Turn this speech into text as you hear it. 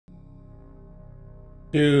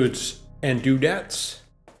Dudes and dudettes,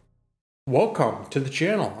 welcome to the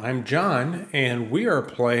channel. I'm John, and we are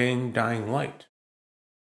playing Dying Light.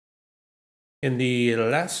 In the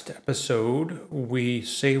last episode, we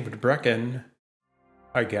saved Brecken,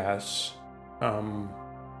 I guess,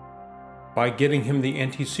 by getting him the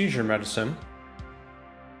anti-seizure medicine,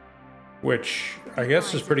 which I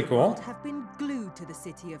guess is pretty cool. Have been glued to the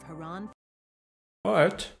city of Harran.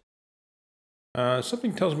 But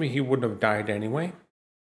something tells me he wouldn't have died anyway.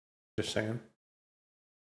 Just saying.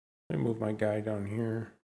 Let me move my guy down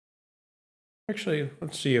here. Actually,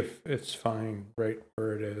 let's see if it's fine right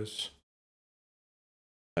where it is.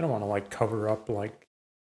 I don't want to like cover up like,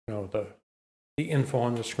 you know, the info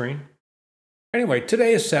on the screen. Anyway,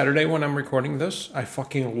 today is Saturday when I'm recording this. I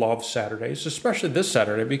fucking love Saturdays, especially this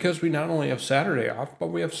Saturday, because we not only have Saturday off, but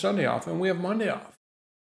we have Sunday off and we have Monday off.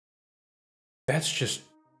 That's just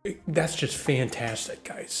fantastic,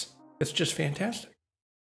 guys. It's just fantastic.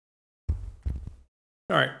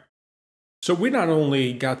 All right. So we not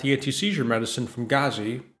only got the anti-seizure medicine from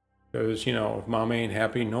Ghazi, because, you know, if mom ain't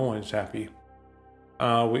happy, no one's happy.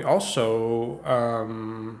 We also,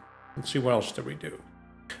 let's see, what else did we do?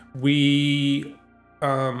 We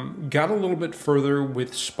got a little bit further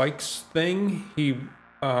with Spike's thing. He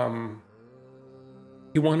wanted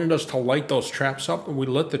us to light those traps up, and we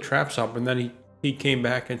lit the traps up, and then he came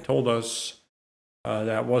back and told us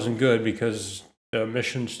that wasn't good because the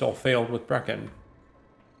mission still failed with Brecken.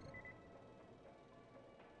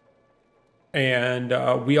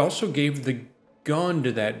 And we also gave the gun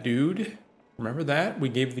to that dude. Remember that? We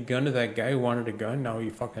gave the gun to that guy who wanted a gun. Now he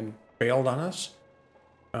fucking bailed on us.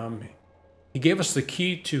 He gave us the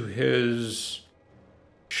key to his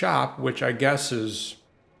shop, which I guess has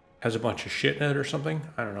a bunch of shit in it or something.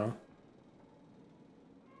 I don't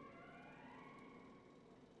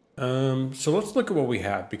know. So let's look at what we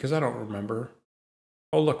have, because I don't remember.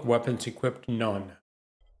 Oh, look, weapons equipped, none.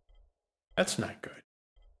 That's not good.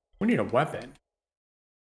 We need a weapon.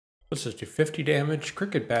 What's this do? 50 damage?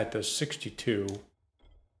 Cricket bat does 62.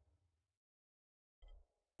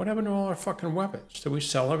 What happened to all our fucking weapons? Did we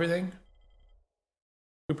sell everything?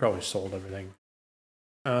 We probably sold everything.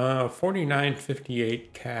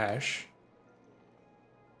 49.58 cash.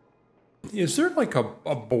 Is there like a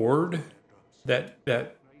board that's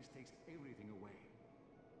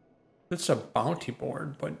a bounty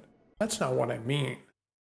board, but that's not what I mean.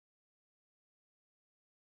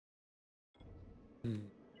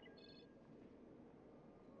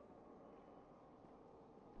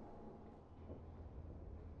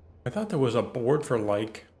 I thought there was a board for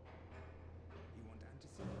like,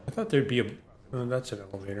 I thought there'd be a, oh, that's an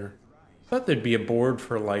elevator. I thought there'd be a board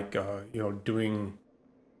for like, you know, doing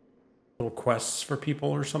little quests for people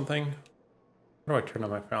or something. How do I turn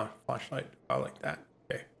on my flashlight? I like that.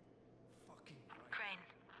 Okay. Crane,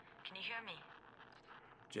 can you hear me?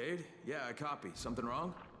 Jade? Yeah, I copy. Something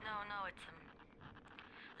wrong? No, it's,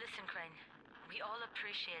 listen, Crane, we all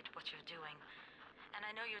appreciate what you're doing. And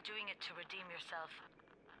I know you're doing it to redeem yourself.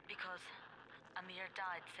 Because Amir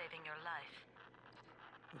died saving your life.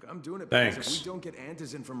 Look, I'm doing it Thanks. because if we don't get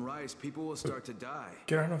antizin from Rais, people will start to die.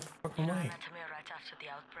 Get out of the fucking I way. met Amir right after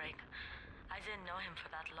the outbreak. I didn't know him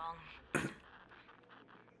for that long.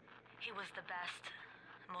 He was the best,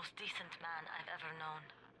 most decent man I've ever known.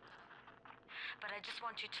 But I just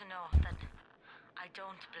want you to know that I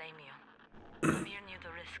don't blame you. Amir knew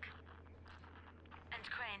the risk. And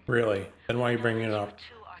Crane... Really? Then why are you bringing it up?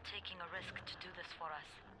 You two are taking a risk to do this for us.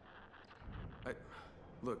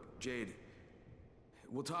 Look, Jade,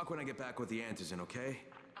 we'll talk when I get back with the antizin, okay?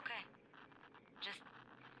 Okay. Just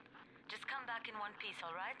come back in one piece,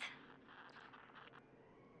 all right?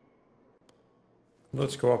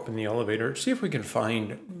 Let's go up in the elevator. See if we can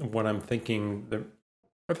find what I'm thinking.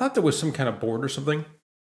 I thought there was some kind of board or something.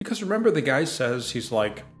 Because remember the guy says, he's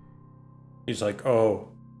like, oh,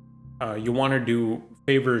 you want to do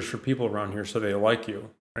favors for people around here so they like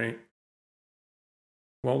you, right?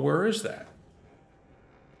 Well, where is that?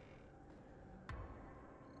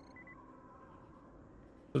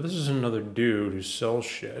 So this is another dude who sells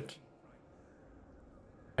shit.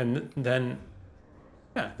 And then,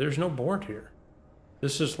 yeah, there's no board here.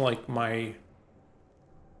 This is like where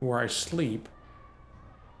I sleep.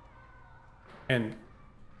 And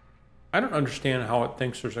I don't understand how it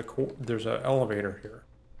thinks there's an elevator here.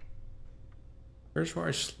 Here's where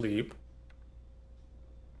I sleep.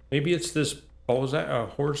 Maybe it's this, what was that, a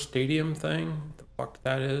horse stadium thing? The fuck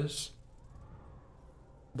that is.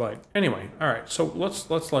 But anyway, all right, so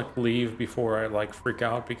let's like leave before I like freak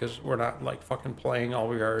out, because we're not like fucking playing. All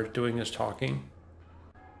we are doing is talking.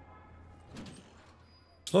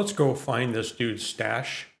 So let's go find this dude's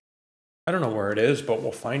stash. I don't know where it is, but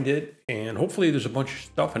we'll find it. And hopefully there's a bunch of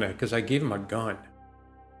stuff in it, because I gave him a gun.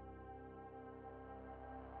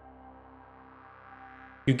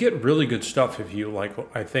 You get really good stuff if you, like,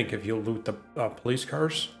 I think, if you loot the police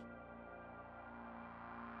cars.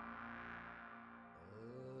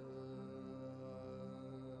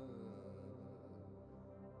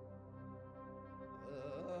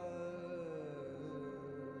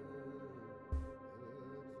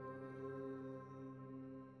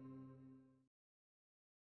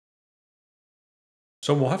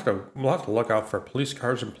 So we'll have to look out for police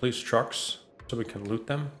cars and police trucks so we can loot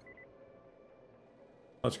them.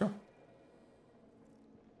 Let's go.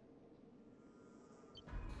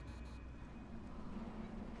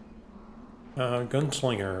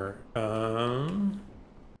 Gunslinger.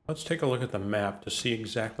 Let's take a look at the map to see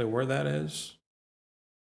exactly where that is.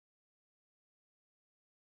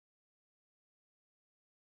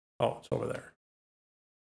 Oh, it's over there.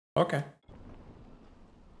 Okay.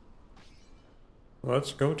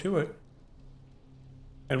 Let's go to it.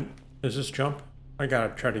 And is this jump? I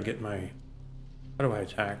gotta try to get my... How do I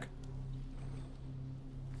attack?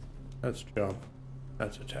 That's jump.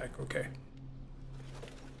 That's attack. Okay.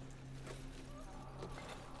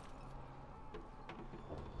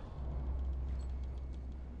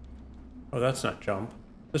 Oh, that's not jump.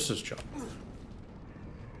 This is jump.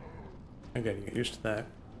 I gotta get used to that.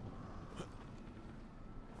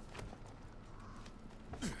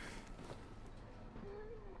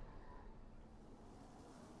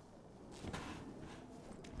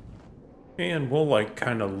 And we'll, like,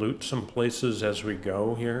 kind of loot some places as we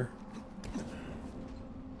go here.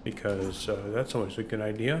 Because that's always a good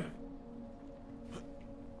idea.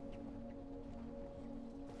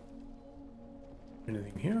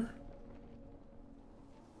 Anything here?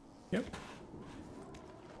 Yep.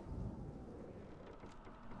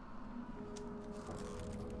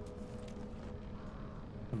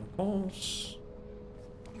 Chemicals.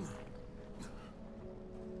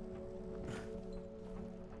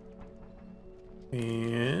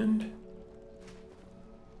 And...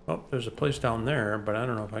 Oh, there's a place down there, but I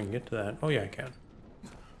don't know if I can get to that. Oh, yeah, I can.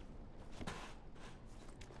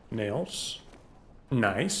 Nails.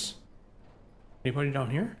 Nice. Anybody down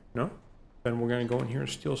here? No? Then we're going to go in here and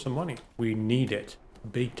steal some money. We need it.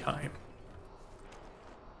 Big time.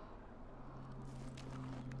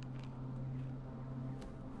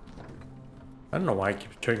 I don't know why I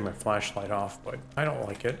keep turning my flashlight off, but I don't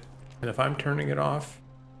like it. And if I'm turning it off,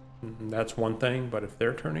 that's one thing, but if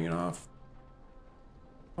they're turning it off...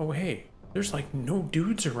 Oh, hey, there's like no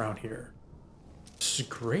dudes around here. This is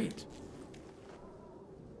great.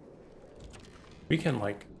 We can,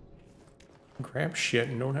 like, grab shit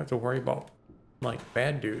and don't have to worry about, like,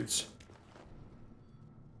 bad dudes.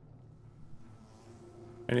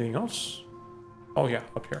 Anything else? Oh, yeah,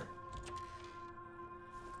 up here.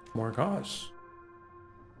 More gauze.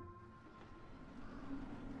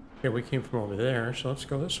 Okay, we came from over there, so let's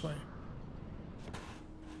go this way.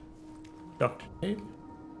 Duct tape.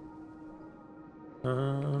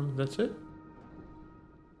 That's it?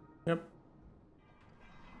 Yep.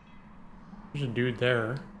 There's a dude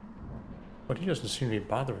there. But he doesn't seem to be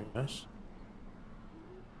bothering us.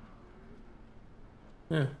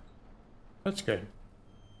 Yeah. That's good.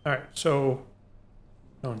 Alright, so...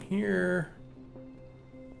 down here...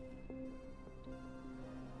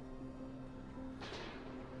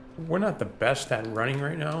 We're not the best at running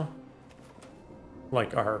right now.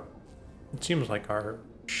 Like our... It seems like our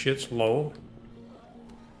shit's low.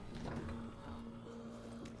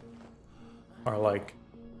 Our, like...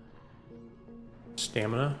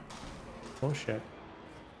 stamina. Oh shit.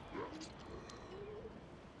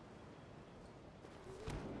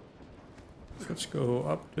 Let's go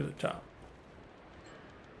up to the top.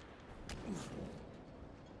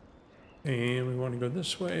 And we want to go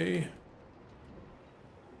this way.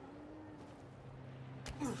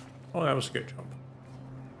 Oh, that was a good jump.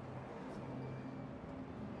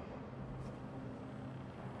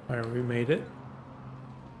 Alright, we made it.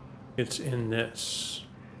 It's in this.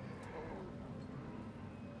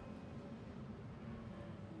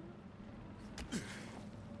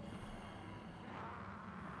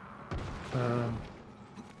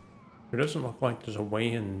 It doesn't look like there's a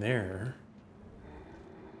way in there.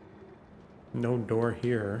 No door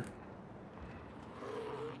here.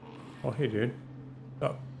 Oh, hey, dude.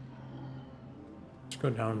 Up. Let's go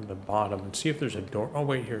down to the bottom and see if there's a door. Oh,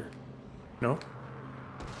 wait, here. No?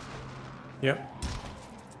 Yep.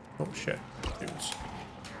 Oh, shit. Dudes.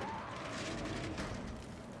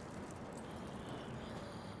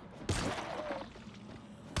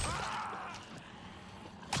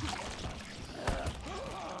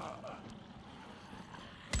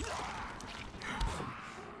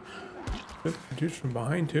 Dudes from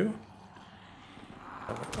behind too.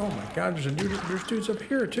 Oh my god, there's dudes up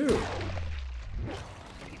here too.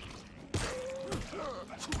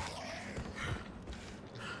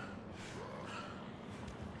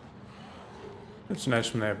 It's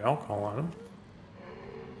nice when they have alcohol on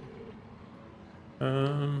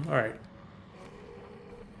them. Alright.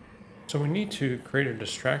 So we need to create a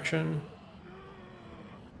distraction,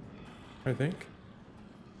 I think.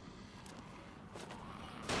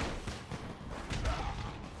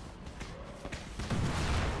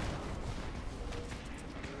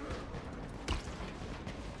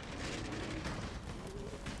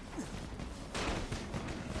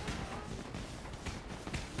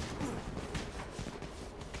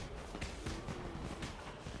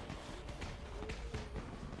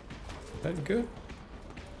 That good?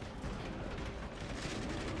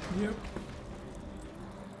 Yep.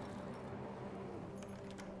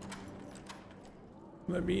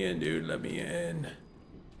 Let me in, dude. Let me in.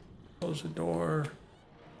 Close the door.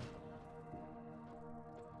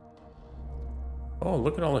 Oh,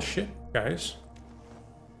 look at all the shit, guys.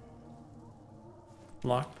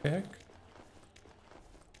 Lockpick.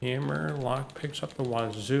 Hammer. Lock picks up the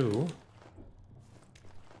wazoo.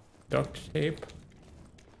 Duct tape.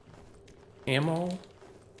 Ammo.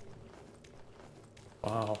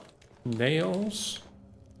 Wow. Nails.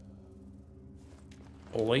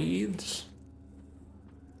 Blades.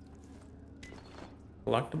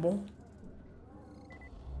 Collectible.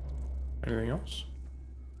 Anything else?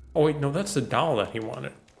 Oh wait, no, that's the doll that he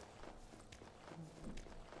wanted.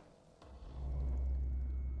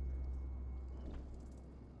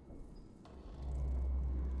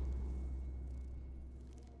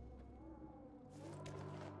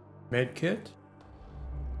 Med kit.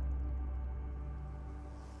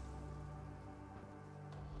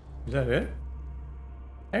 Is that it?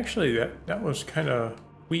 Actually, that was kind of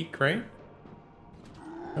weak, right?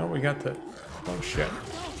 No, we got the... Oh, shit.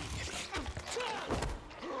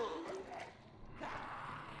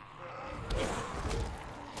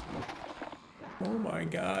 Oh, my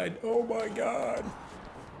God. Oh, my God.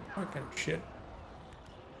 Fucking shit.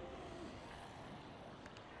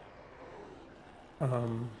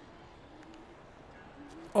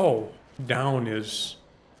 Oh, down is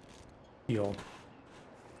healed.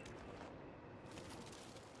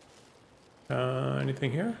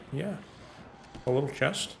 Anything here? Yeah. A little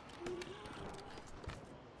chest.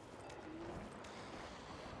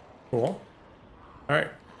 Cool.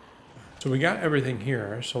 Alright. So we got everything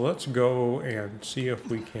here. So let's go and see if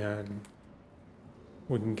we can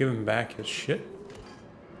give him back his shit.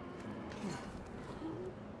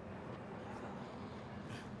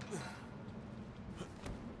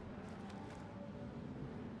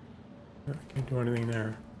 I can't do anything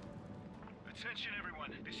there. Attention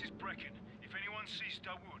everyone, this is Brecken. If anyone sees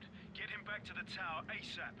Dawud, get him back to the tower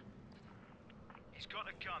ASAP. He's got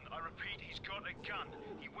a gun. I repeat, he's got a gun.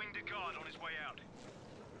 He winged a guard on his way out.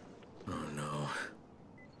 Oh no.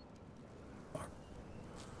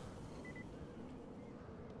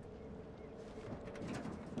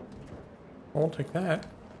 I'll take that.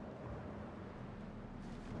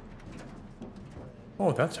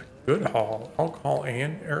 Oh, that's a good haul. Alcohol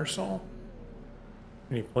and aerosol.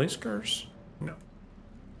 Any police cars? No.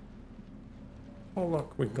 Oh,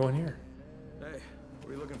 look, we can go in here. Hey, what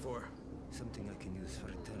are you looking for? Something I can use for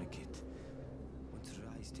a tourniquet. Once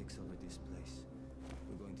Rais takes over this place,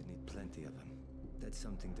 we're going to need plenty of them. That's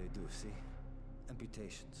something they do, see?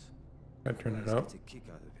 Amputations. I turn it Rais up. gets a kick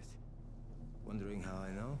out of it. Wondering how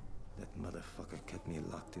I know? That motherfucker kept me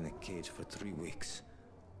locked in a cage for 3 weeks.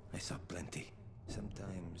 I saw plenty.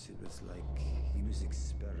 Sometimes it was like he was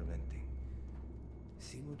experimenting.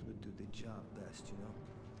 See what would do the job best, you know?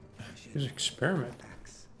 His experiment.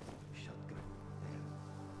 Axe, shotgun, nail.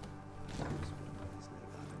 He was putting his leg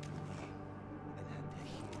out on the knee and had the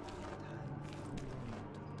heat of time.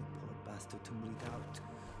 Took the poor bastard to bleed out.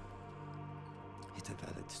 It's a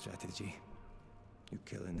valid strategy. You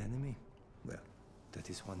kill an enemy, well, that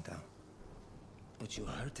is one down. But you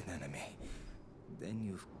hurt an enemy. Then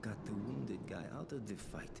you've got the wounded guy out of the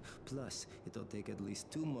fight. Plus, it'll take at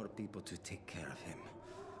least 2 more people to take care of him.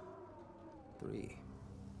 3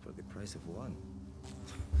 for the price of 1.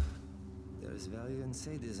 There's value in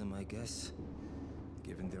sadism, I guess,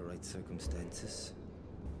 given the right circumstances.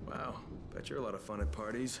 Wow, bet you're a lot of fun at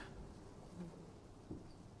parties.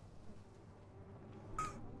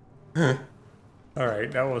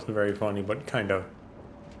 Alright, that wasn't very funny, but kind of.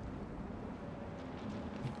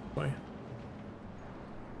 Boy.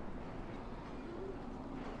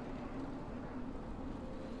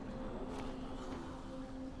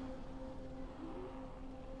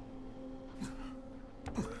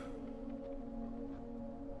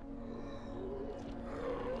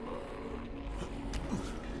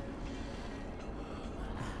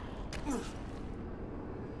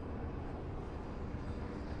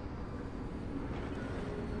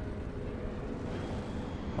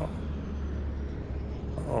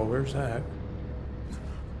 Oh, where's that?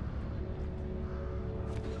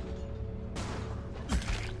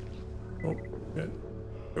 Oh, good.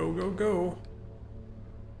 Go, go, go.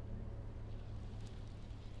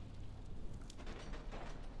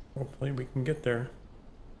 Hopefully we can get there.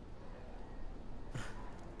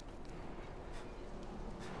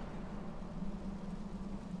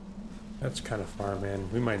 That's kind of far, man.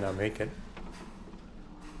 We might not make it.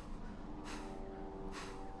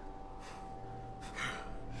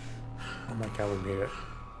 Oh my god, we made it.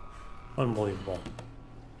 Unbelievable.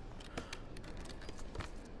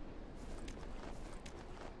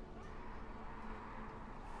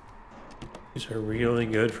 These are really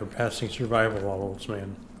good for passing survival levels,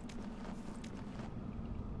 man.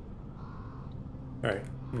 Alright,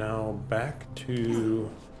 now back to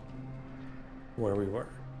where we were.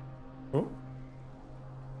 Oh.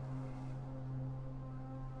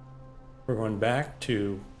 We're going back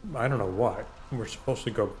to, I don't know what. We're supposed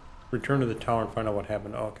to go return to the tower and find out what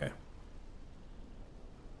happened. Oh, okay.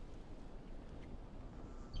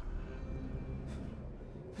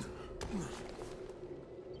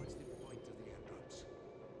 What's the point of the airdrops?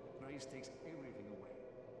 Rais takes everything away.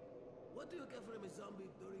 What do you get from a zombie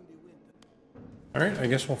during the winter? Alright, I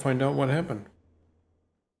guess we'll find out what happened.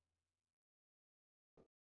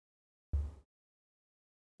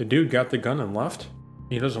 The dude got the gun and left?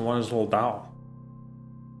 He doesn't want his little doll.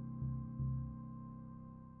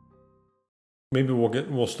 Maybe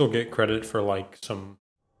we'll still get credit for like some.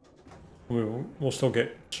 We'll still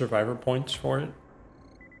get survivor points for it.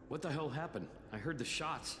 What the hell happened? I heard the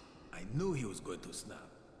shots. I knew he was going to snap.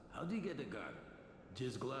 How did he get the gun?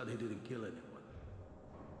 Just glad he didn't kill anyone.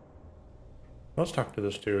 Let's talk to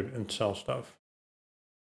this dude and sell stuff.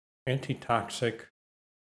 Anti-toxic,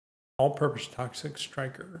 all-purpose toxic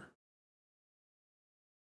striker.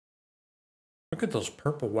 Look at those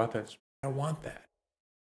purple weapons. I want that.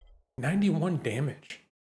 91 damage.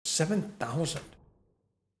 7,000.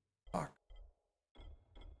 Fuck.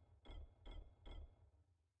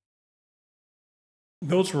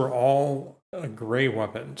 Those were all gray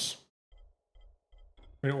weapons.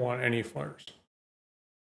 We don't want any flares.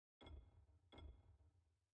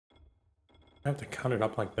 I have to count it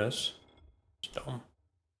up like this. It's dumb.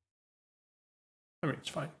 I mean, it's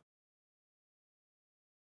fine.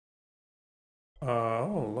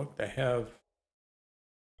 Oh, look, they have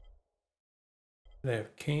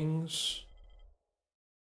kings.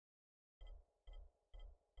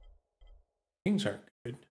 Kings are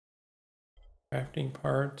good. Crafting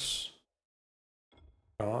parts.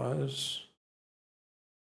 Gauze.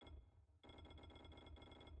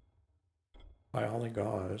 Buy all the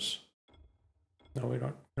gauze. No, we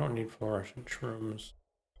don't need fluorescent shrooms.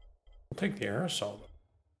 We'll take the aerosol.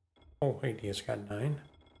 Oh wait, he's got 9.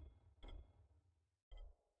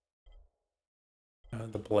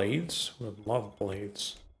 The blades, we would love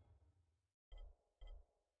blades.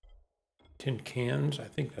 Tin cans, I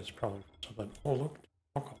think that's probably something. Oh look,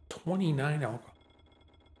 alcohol, 29 alcohol.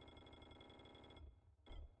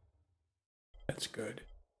 That's good.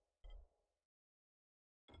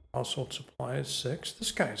 Household supplies 6.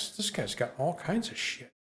 This guy's got all kinds of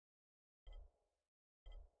shit.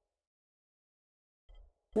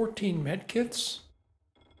 14 med kits?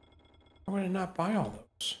 Why would I not buy all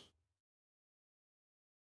those?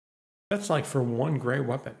 That's like for one gray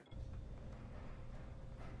weapon.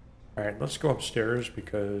 Alright, let's go upstairs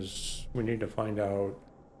because we need to find out.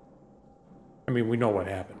 I mean, we know what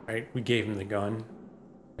happened, right? We gave him the gun,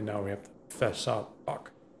 and now we have to fess up.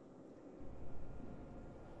 Fuck.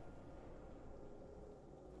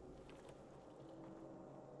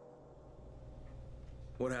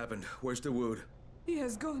 What happened? Where's Dawud? He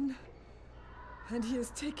has gone, and he has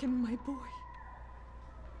taken my boy.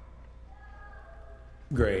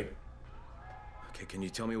 Great. Okay, can you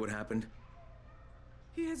tell me what happened?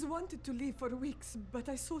 He has wanted to leave for weeks, but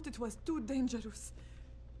I thought it was too dangerous.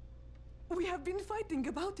 We have been fighting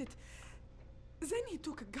about it. Then he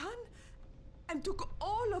took a gun and took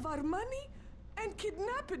all of our money and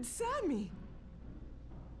kidnapped Sammy.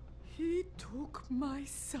 He took my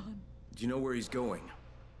son. Do you know where he's going?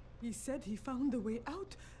 He said he found a way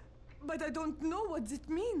out, but I don't know what it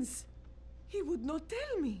means. He would not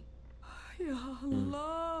tell me. Ya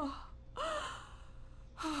Allah.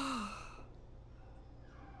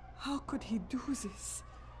 How could he do this?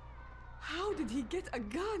 How did he get a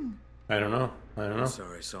gun? I don't know.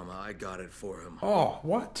 Sorry, Salma, I got it for him. Oh,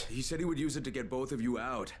 what? He said he would use it to get both of you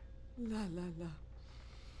out. La la la.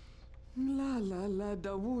 La la la,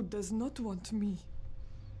 Dawud does not want me.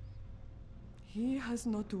 He has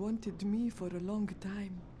not wanted me for a long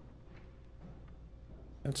time.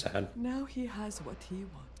 That's sad. Now he has what he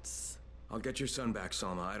wants. I'll get your son back,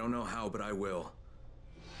 Salma. I don't know how, but I will.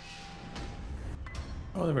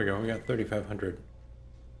 Oh, there we go. We got 3,500.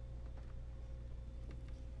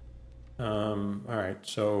 Alright,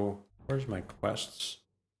 so where's my quests?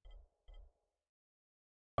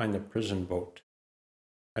 Find the prison boat.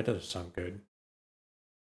 That doesn't sound good.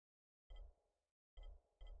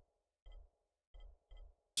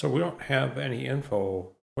 So we don't have any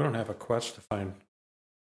info. We don't have a quest to find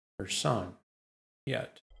her son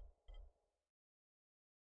yet.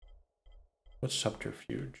 What's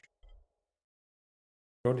subterfuge?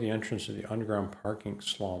 Go to the entrance of the underground parking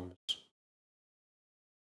slums.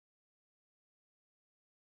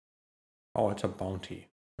 Oh, it's a bounty.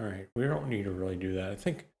 Alright, we don't need to really do that. I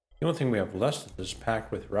think the only thing we have left is this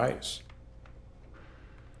pact with Rais.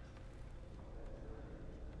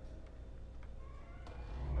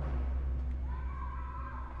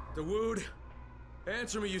 Dawud,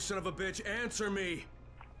 answer me, you son of a bitch. Answer me.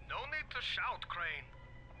 No need to shout, Crane.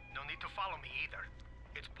 No need to follow me either.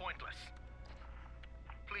 It's pointless.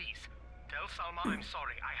 Please, tell Salma I'm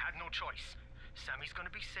sorry. I had no choice. Sammy's gonna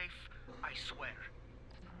be safe, I swear.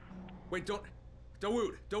 Wait, don't...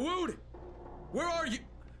 Dawud! Dawud! Where are you?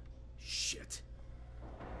 Shit.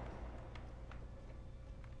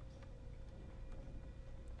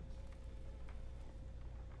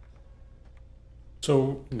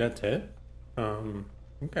 So that's it?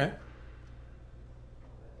 Okay.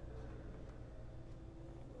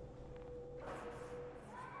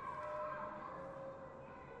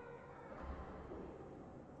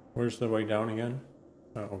 Where's the way down again?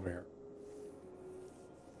 Over here.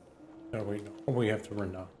 Oh, wait, no. Oh, we have to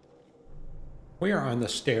run down. We are on the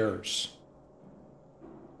stairs.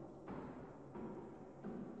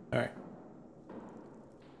 Alright.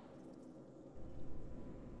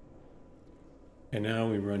 And now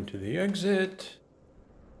we run to the exit.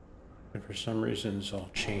 And for some reason it's all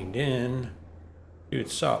chained in. Dude,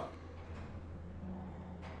 sup?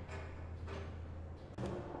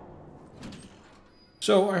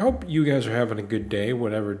 So I hope you guys are having a good day,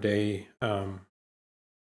 whatever day.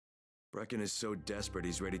 Brecken is so desperate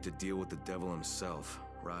he's ready to deal with the devil himself,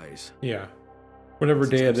 Rais. Yeah. Whatever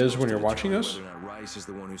day it is when you're watching this. Whether or not Rais is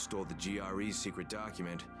the one who stole the GRE's secret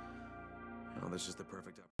document. Oh, this is the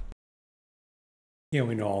perfect opportunity. Yeah,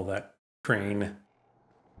 we know all that. Crane.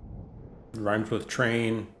 Rhymes with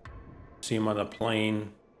train. See him on the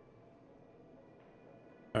plane.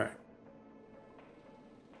 Alright.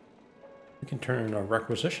 We can turn in a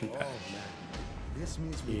requisition pad. Oh, man. This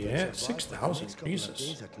means we Yeah, can survive 6,000, for the next couple of Jesus.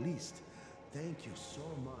 days at least. Thank you so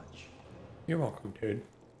much. You're welcome, dude.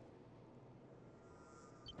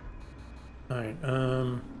 Alright,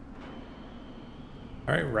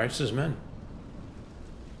 Alright, Rice's men.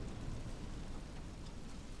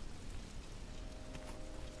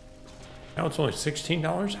 Now it's only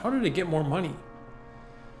 $16? How did it get more money?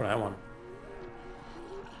 What I want.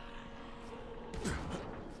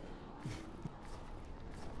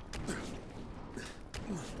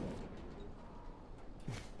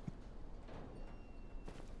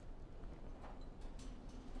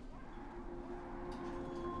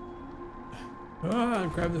 Ah,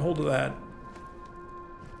 grab the hold of that.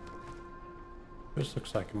 This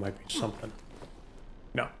looks like it might be something.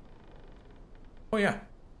 No. Oh yeah.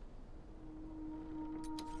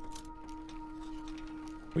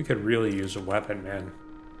 We could really use a weapon, man.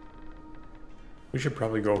 We should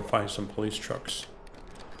probably go find some police trucks.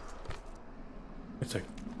 It's a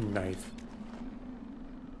knife.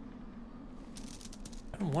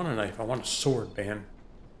 I don't want a knife, I want a sword, man.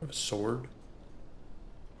 I have a sword.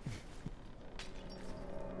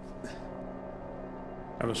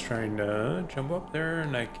 I was trying to jump up there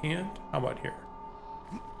and I can't. How about here?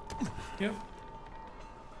 Yep.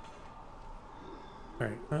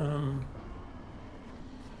 Alright, go down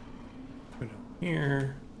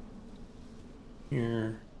here.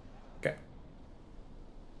 Here. Okay.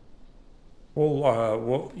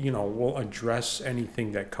 We'll address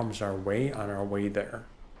anything that comes our way on our way there.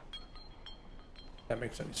 If that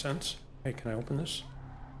makes any sense. Hey, can I open this?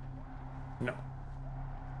 No.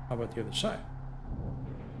 How about the other side?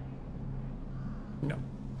 No.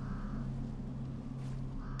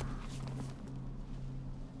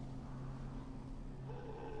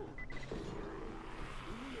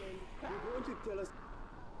 You're going to tell us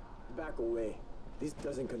back away. This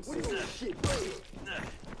doesn't consider shit.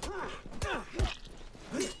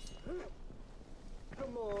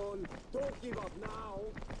 Come on, don't give up now.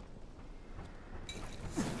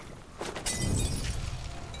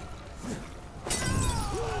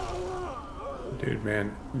 Dude,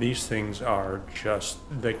 man, these things are just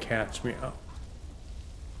the cat's meow.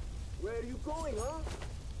 Where are you going, huh?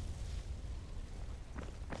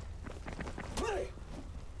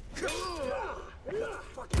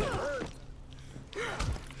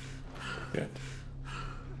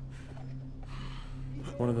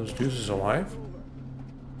 of those dudes is alive?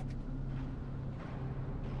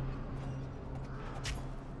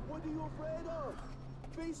 What are you afraid of?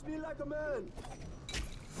 Face me like a man.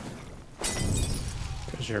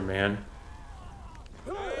 Because you're a man.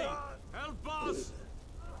 Help us!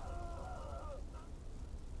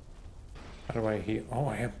 How do I heal? Oh,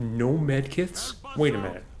 I have no medkits? Wait a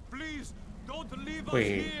minute. Please, don't leave us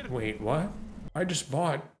Wait, here. wait, what? I just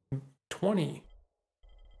bought 20.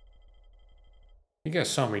 You guys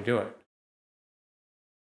saw me do it.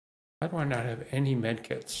 How do I not have any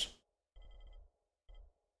medkits?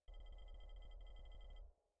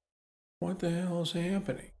 What the hell is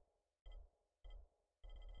happening?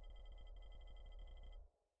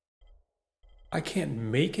 I can't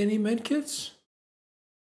make any medkits?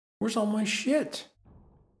 Where's all my shit?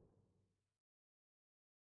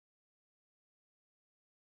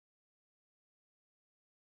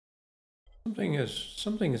 Something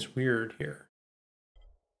is weird here.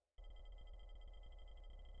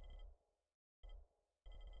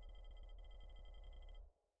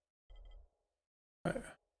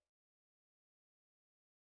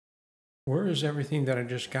 Where is everything that I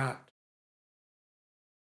just got?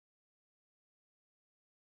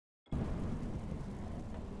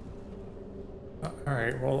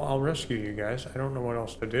 Alright, well, I'll rescue you guys. I don't know what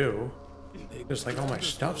else to do. It's like all my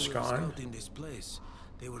stuff's gone. In this place,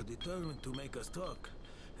 they were determined to make us talk,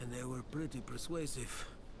 and they were pretty persuasive.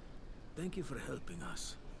 Thank you for helping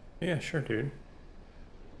us. Yeah, sure, dude.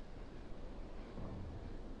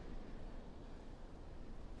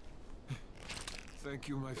 Thank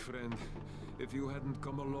you, my friend. If you hadn't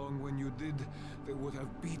come along when you did, they would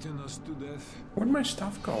have beaten us to death. Where'd my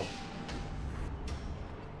stuff go?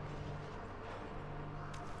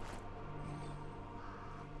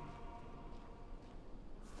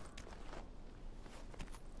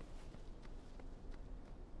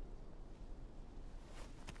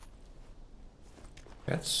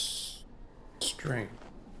 That's strange.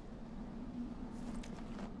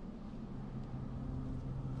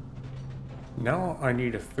 Now I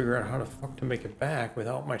need to figure out how the fuck to make it back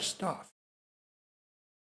without my stuff.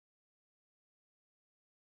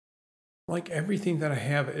 Like everything that I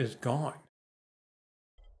have is gone.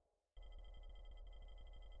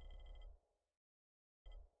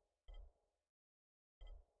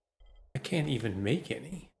 I can't even make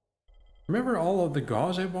any. Remember all of the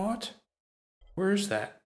gauze I bought? Where is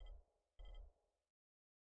that?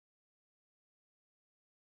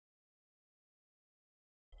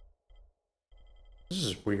 This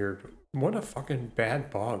is weird. What a fucking bad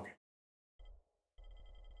bug.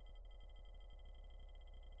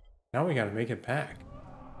 Now we gotta make it back.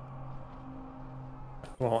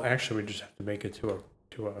 Well, actually, we just have to make it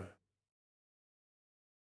to a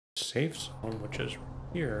safe zone, which is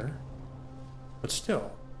here. But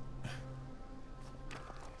still.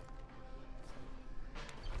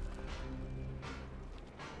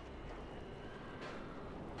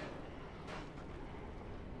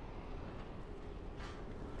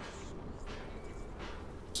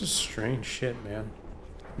 This is strange shit, man.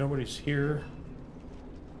 Nobody's here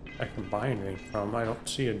I can buy anything from. I don't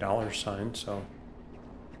see a $sign, so.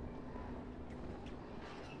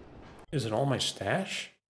 Is it all my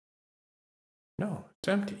stash? No, it's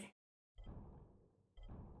empty.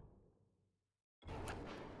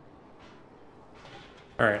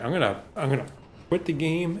 Alright, I'm gonna quit the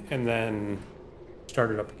game and then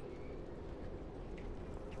start it up again.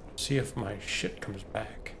 See if my shit comes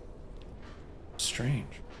back.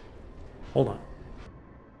 Strange. Hold on.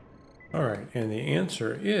 Alright, and the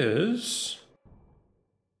answer is...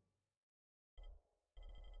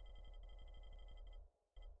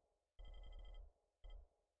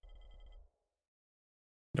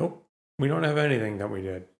 Nope. We don't have anything that we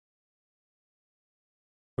did.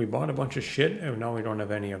 We bought a bunch of shit and now we don't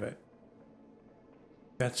have any of it.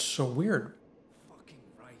 That's so weird. Fucking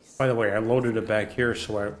Rais. By the way, I loaded it back here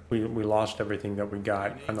so we lost everything that we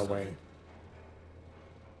got on the way.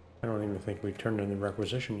 I don't even think we turned in the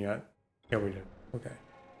requisition yet. Yeah, we did. Okay.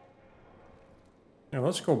 Now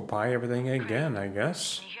let's go buy everything again, I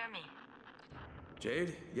guess. Can you hear me?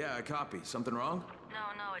 Jade? Yeah, I copy. Something wrong?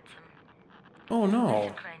 No, it's Oh no.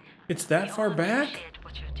 Listen, Crane. It's that We far all back? appreciate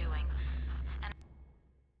what you're doing. And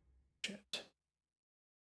Shit.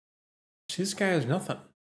 See, this guy has nothing.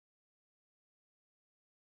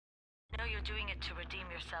 I know you're doing it to redeem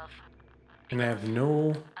yourself. And I have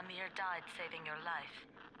no... Amir died saving your life.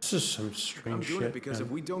 This is some I'm strange doing shit, it because man.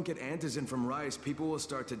 if we don't get antizin from Rais, people will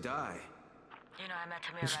start to die. You know, I met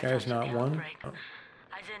Amir This right guy's after not the one? outbreak. Oh.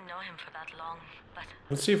 I didn't know him for that long, but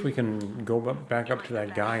Let's see if we can go back he up was to the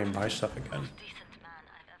that guy best, and buy stuff again. most decent man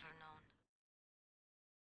I've ever known.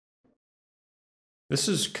 This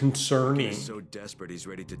is concerning. He's so desperate he's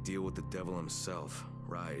ready to deal with the devil himself,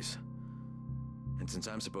 Rais. And since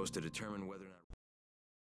I'm supposed to determine whether or not...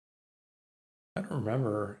 I don't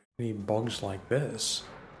remember any bugs like this.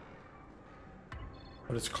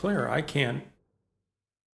 But it's clear I can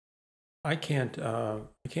make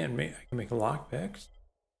lockpicks.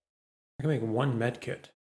 I can make one med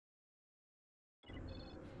kit.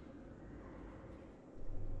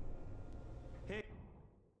 Hey.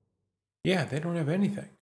 Yeah, they don't have anything.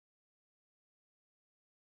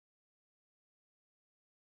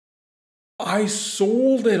 I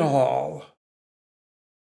sold it all.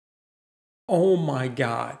 Oh my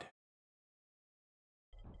God.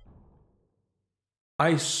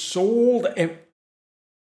 I sold it.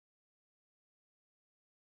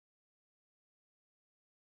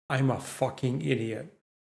 I'm a fucking idiot.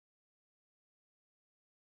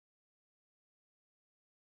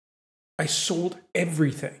 I sold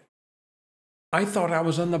everything. I thought I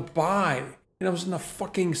was on the buy and I was in the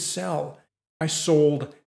fucking sell. I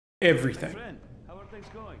sold everything. Friend, how are things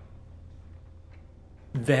going?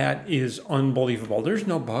 That is unbelievable. There's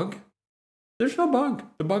no bug. There's no bug.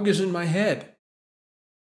 The bug is in my head.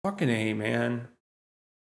 Fucking A, man.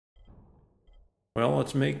 Well,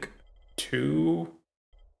 let's make 2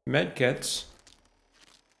 medkits.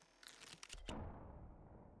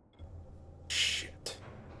 Shit.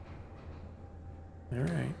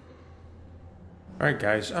 Alright. Alright,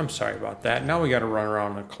 guys. I'm sorry about that. Now we gotta run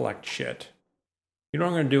around and collect shit. You know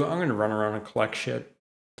what I'm gonna do? I'm gonna run around and collect shit.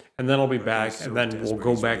 And then I'll be back, and then we'll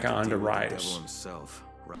go back on to Rise.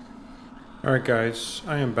 Alright, guys.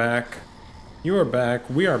 I am back. You are back.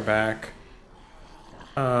 We are back.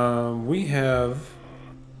 We have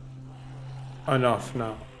enough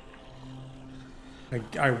now.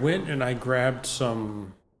 I went and I grabbed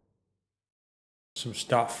some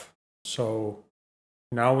stuff. So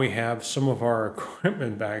now we have some of our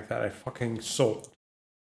equipment back that I fucking sold.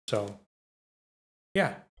 So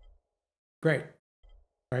yeah, great,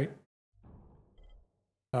 right?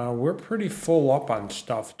 We're pretty full up on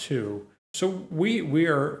stuff too. So we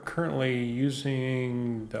are currently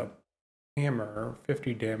using the hammer,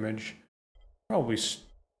 50 damage, probably,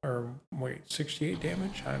 or wait, 68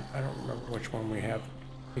 damage? I don't remember which one we have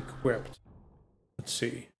equipped. Let's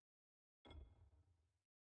see.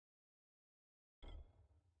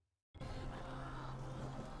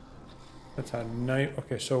 That's a knife.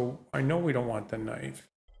 Okay, so I know we don't want the knife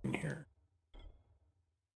in here.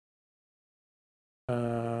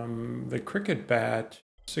 The cricket bat,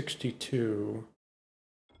 62.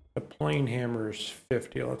 The plain hammer is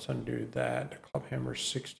 50. Let's undo that. The club hammer is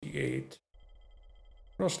 68.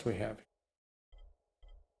 What else do we have?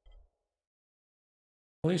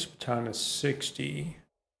 Police baton is 60.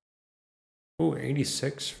 Ooh,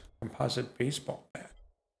 86 composite baseball bat.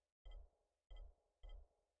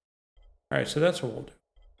 Alright, so that's what we'll do.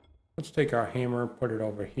 Let's take our hammer, put it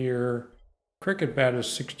over here. Cricket bat is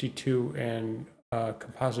 62 and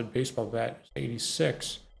composite baseball bat is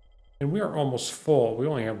 86. And we are almost full. We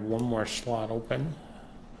only have one more slot open.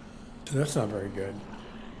 So that's not very good.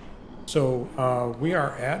 So we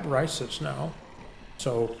are at Rice's now.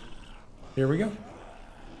 So here we go.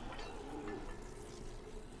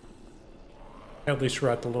 At least we're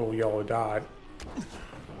at the little yellow dot.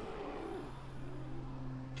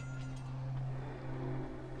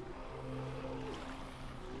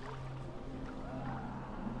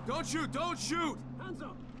 Don't shoot! Don't shoot! Hands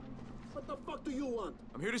up! What the fuck do you want?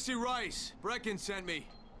 I'm here to see Rais. Brecken sent me.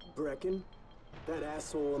 Brecken? That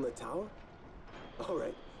asshole on the tower?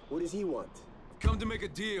 Alright, what does he want? Come to make a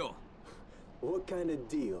deal. What kind of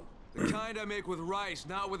deal? The kind I make with Rais,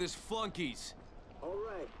 not with his flunkies.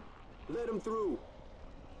 Alright, let him through.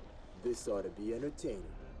 This ought to be entertaining.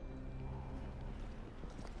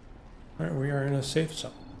 Alright, we are in a safe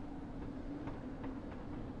zone.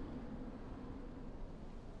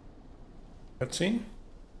 Cutscene?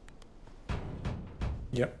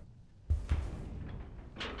 Yep.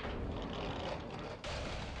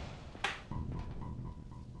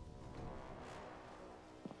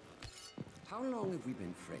 How long have we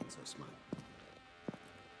been friends, Osman?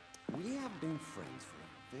 We have been friends for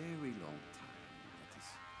a very long time. That is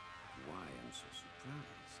why I'm so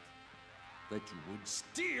surprised that you would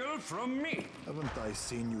steal from me. Haven't I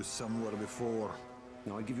seen you somewhere before?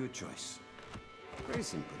 Now I give you a choice. Very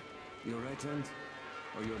simple. Your right hand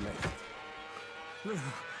or your left?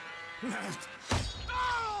 Left.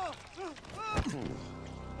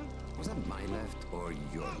 Was that my left or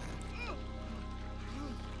your left?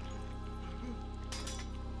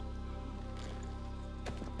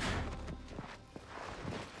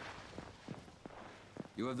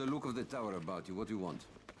 You have the look of the tower about you. What do you want?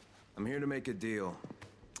 I'm here to make a deal.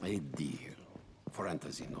 A deal. For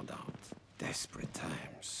Antazin, no doubt. Desperate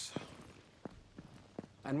times.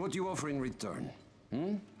 And what do you offer in return?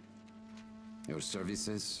 Hmm? Your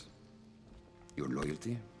services? Your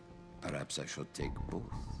loyalty? Perhaps I should take both.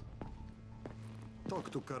 Talk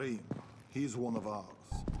to Karim. He's one of ours.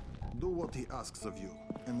 Do what he asks of you,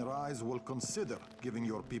 and Rais will consider giving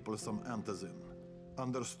your people some antizin.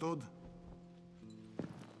 Understood?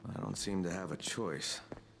 I don't seem to have a choice.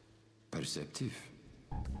 Perceptive.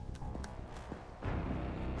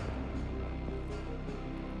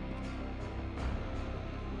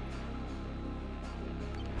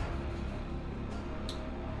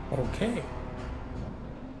 Okay.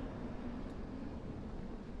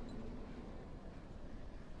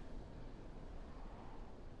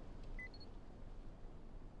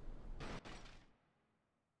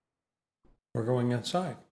 We're going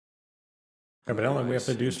inside. Evidently, we have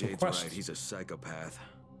to do some Jade's quests. right, he's a psychopath.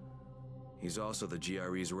 He's also the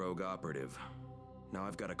GRE's rogue operative. Now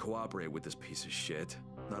I've got to cooperate with this piece of shit.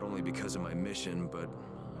 Not only because of my mission, but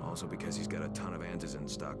also because he's got a ton of antizin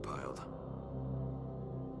stockpiled.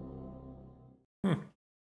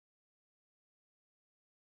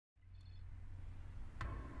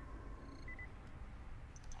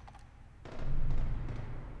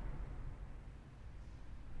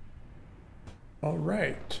 All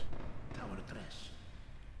right. Tower 3.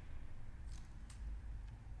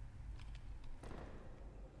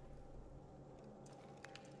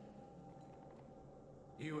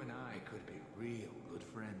 You and I could be real good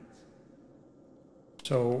friends.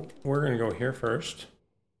 So we're going to go here first.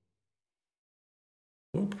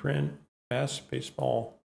 Blueprint, fast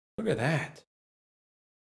baseball. Look at that.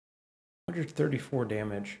 134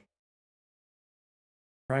 damage.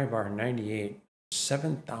 Pry bar 98.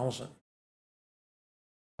 7,000.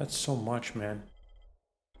 That's so much, man.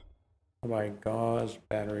 I'll buy gauze,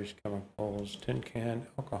 batteries, chemicals, tin can,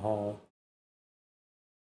 alcohol.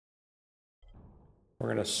 We're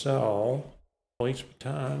going to sell police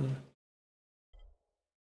baton,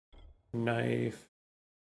 knife,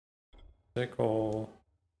 sickle,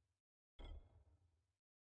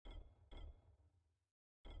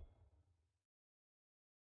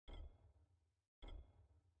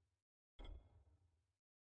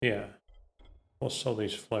 yeah, we'll sell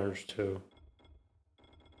these flares too.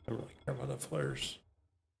 I don't really care about the flares.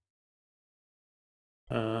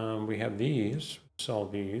 We have these, sell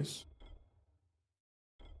these.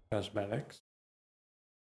 Cosmetics.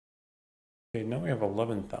 Okay, now we have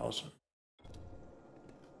 11,000.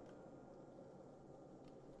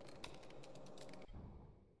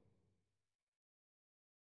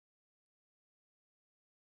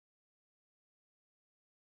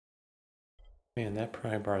 Man, that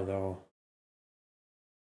pry bar though,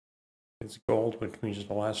 it's gold, which means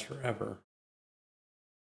it'll last forever.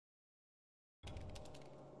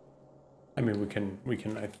 I mean,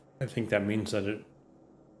 I think that means that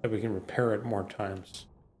we can repair it more times.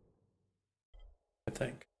 I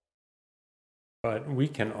think. But we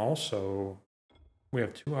can also, we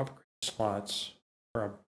have 2 upgrade slots for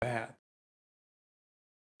a bat.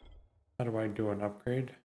 How do I do an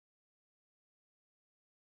upgrade?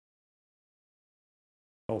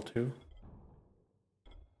 L2.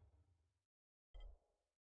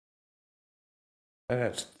 That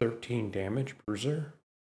has 13 damage, bruiser.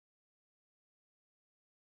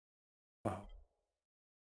 Wow.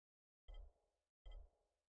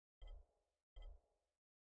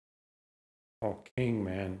 Oh, King,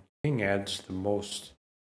 man. King adds the most.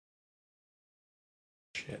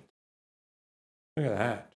 Shit. Look at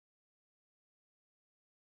that.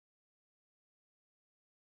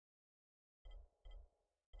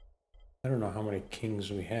 I don't know how many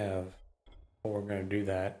kings we have, but we're going to do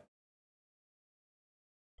that.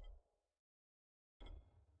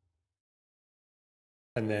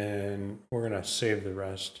 And then we're going to save the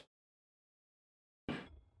rest.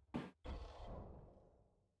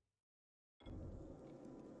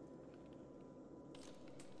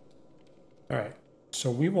 All right,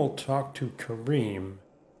 so we will talk to Karim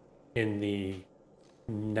in the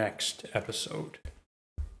next episode.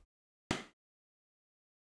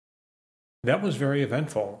 That was very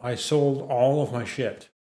eventful. I sold all of my shit,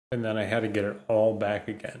 and then I had to get it all back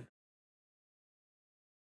again.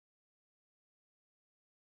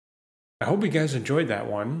 I hope you guys enjoyed that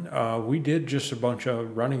one. We did just a bunch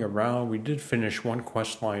of running around. We did finish one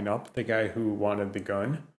quest line up, the guy who wanted the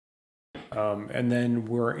gun. And then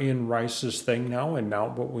we're in Rice's thing now, and now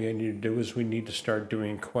what we need to do is we need to start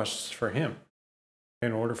doing quests for him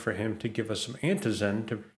in order for him to give us some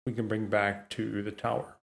antizin we can bring back to the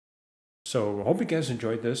tower. So I hope you guys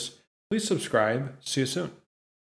enjoyed this. Please subscribe. See you soon.